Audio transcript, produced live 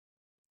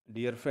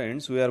Dear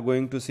friends, we are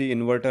going to see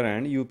inverter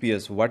and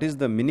UPS. What is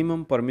the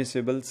minimum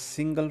permissible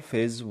single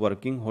phase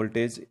working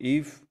voltage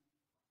if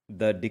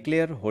the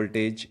declared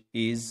voltage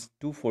is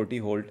 240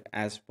 volt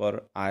as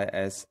per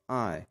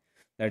ISI,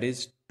 that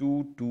is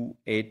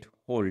 228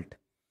 volt,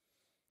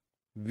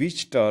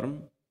 which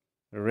term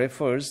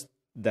refers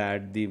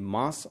that the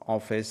mass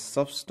of a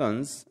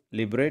substance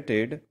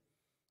liberated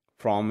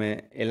from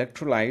an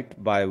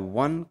electrolyte by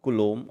 1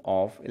 coulomb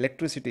of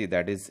electricity,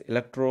 that is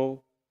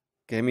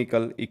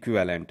electrochemical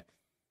equivalent.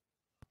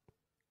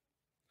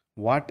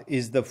 What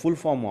is the full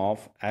form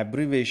of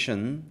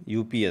abbreviation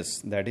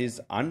UPS, that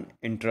is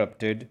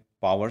uninterrupted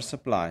power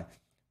supply?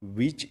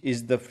 Which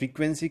is the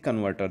frequency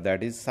converter,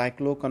 that is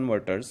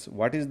cycloconverters?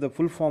 What is the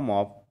full form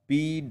of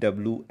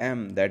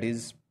PWM, that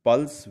is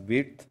pulse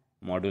width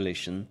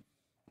modulation?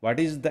 What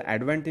is the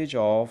advantage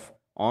of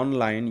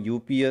online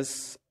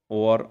UPS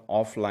or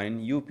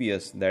offline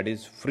UPS, that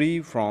is free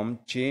from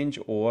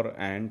changeover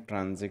and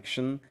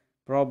transaction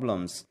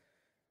problems?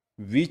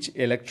 Which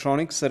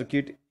electronic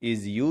circuit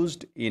is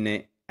used in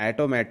an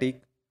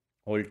automatic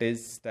voltage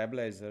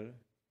stabilizer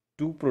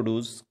to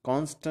produce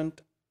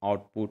constant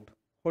output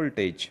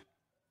voltage,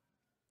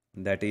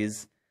 that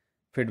is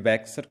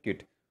feedback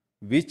circuit?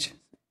 Which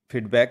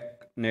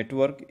feedback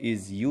network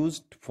is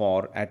used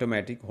for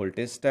automatic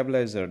voltage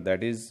stabilizer,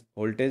 that is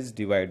voltage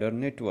divider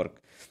network?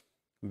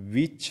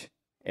 Which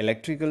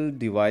electrical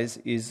device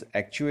is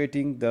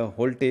actuating the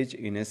voltage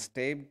in a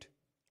stepped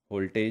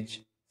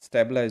voltage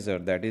stabilizer,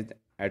 that is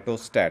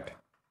attostat?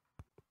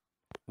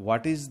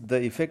 What is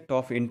the effect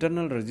of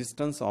internal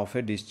resistance of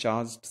a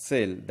discharged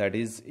cell, that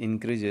is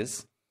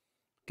increases?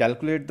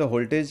 Calculate the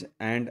voltage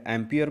and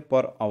ampere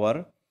per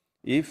hour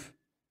if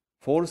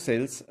 4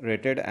 cells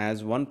rated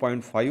as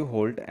 1.5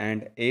 volt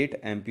and 8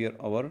 ampere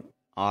hour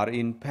are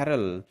in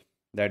parallel,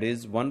 that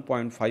is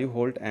 1.5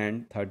 volt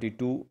and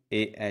 32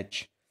 Ah.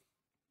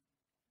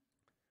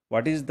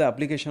 What is the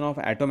application of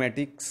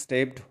automatic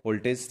stepped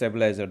voltage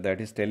stabilizer, that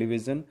is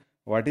television?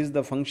 What is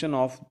the function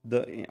of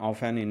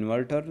an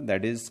inverter,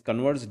 that is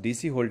converts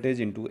DC voltage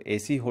into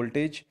AC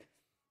voltage?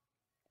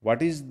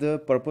 What is the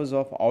purpose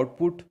of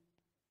output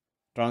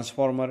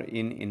transformer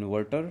in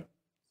inverter,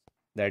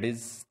 that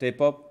is step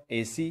up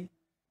AC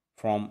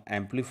from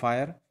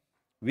amplifier?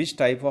 Which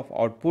type of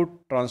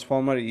output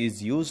transformer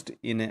is used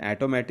in an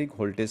automatic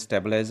voltage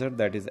stabilizer,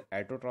 that is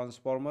auto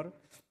transformer?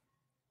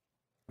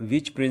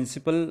 Which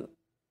principle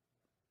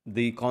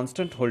the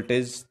constant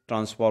voltage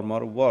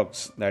transformer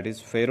works, that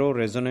is ferro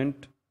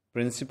resonant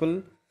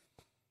principle?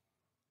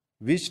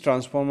 Which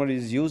transformer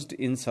is used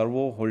in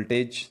servo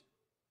voltage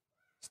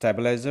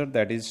stabilizer,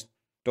 that is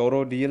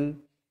toroidal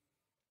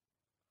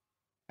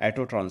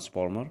auto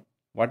transformer?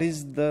 What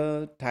is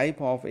the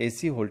type of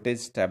AC voltage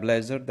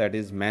stabilizer, that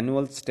is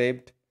manual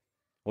stepped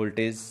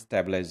voltage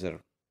stabilizer?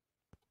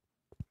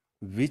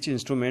 Which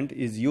instrument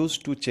is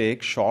used to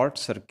check short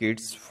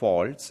circuits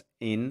faults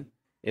in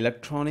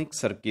electronic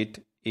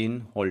circuit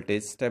in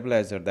voltage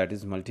stabilizer, that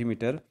is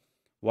multimeter?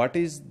 What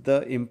is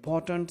the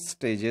important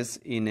stages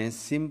in a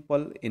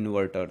simple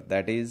inverter,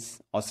 that is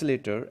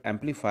oscillator,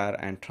 amplifier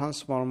and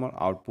transformer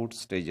output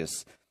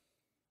stages?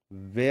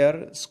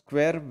 Where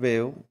square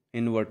wave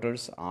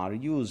inverters are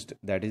used,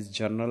 that is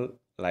general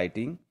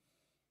lighting?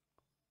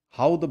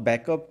 How the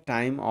backup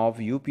time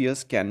of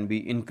UPS can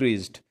be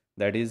increased,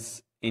 that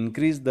is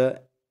increase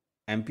the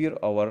ampere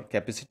hour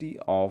capacity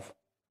of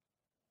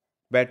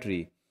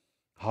battery?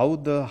 How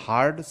the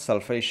hard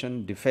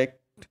sulfation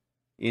defect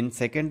in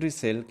secondary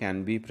cell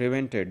can be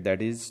prevented,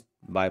 that is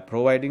by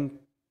providing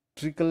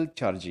trickle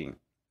charging?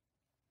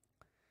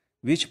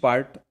 Which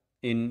part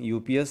in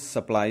UPS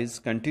supplies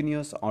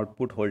continuous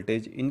output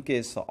voltage in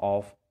case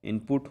of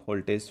input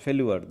voltage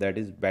failure, that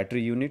is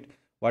battery unit?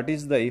 What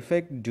is the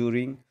effect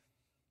during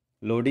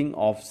loading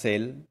of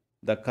cell?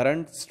 The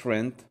current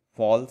strength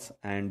falls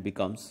and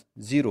becomes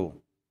zero,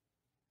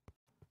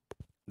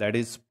 that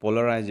is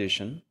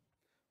polarization.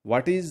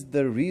 What is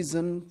the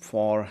reason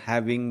for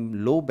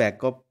having low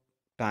backup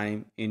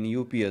time in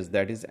UPS,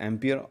 that is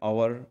ampere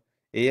hour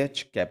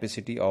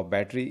capacity of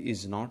battery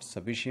is not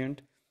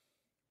sufficient?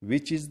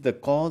 Which is the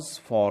cause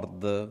for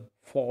the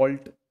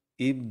fault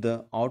if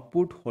the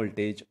output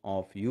voltage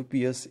of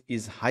UPS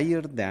is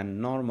higher than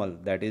normal,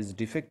 that is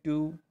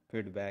defective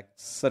feedback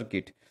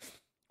circuit?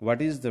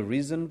 What is the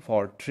reason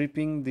for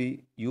tripping the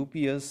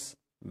UPS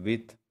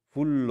with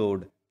full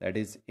load, that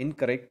is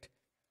incorrect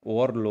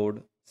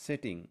overload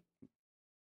setting?